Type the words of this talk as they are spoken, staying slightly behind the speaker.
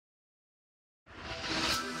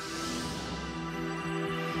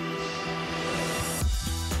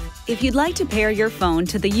If you'd like to pair your phone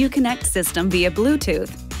to the Uconnect system via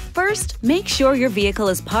Bluetooth, first, make sure your vehicle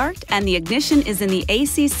is parked and the ignition is in the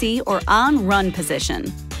ACC or on-run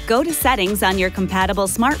position. Go to Settings on your compatible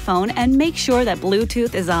smartphone and make sure that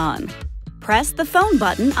Bluetooth is on. Press the Phone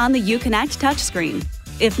button on the Uconnect touchscreen.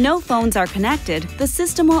 If no phones are connected, the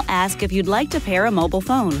system will ask if you'd like to pair a mobile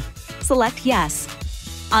phone. Select Yes.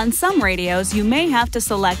 On some radios, you may have to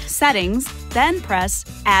select Settings, then press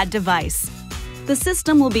Add Device. The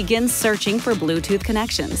system will begin searching for Bluetooth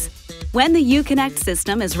connections. When the Uconnect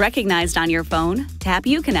system is recognized on your phone, tap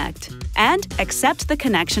Uconnect and accept the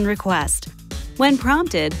connection request. When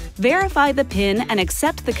prompted, verify the PIN and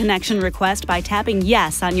accept the connection request by tapping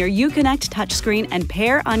Yes on your Uconnect touchscreen and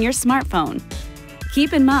Pair on your smartphone.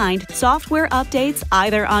 Keep in mind, software updates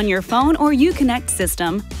either on your phone or Uconnect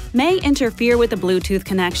system may interfere with the Bluetooth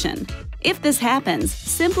connection. If this happens,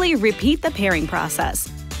 simply repeat the pairing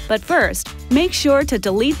process. But first, make sure to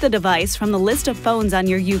delete the device from the list of phones on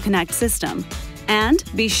your Uconnect system. And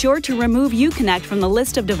be sure to remove Uconnect from the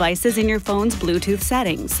list of devices in your phone's Bluetooth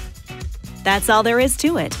settings. That's all there is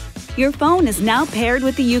to it. Your phone is now paired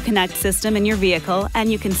with the Uconnect system in your vehicle,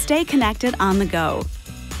 and you can stay connected on the go.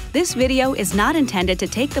 This video is not intended to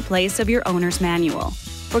take the place of your owner's manual.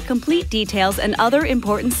 For complete details and other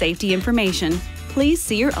important safety information, please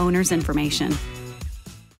see your owner's information.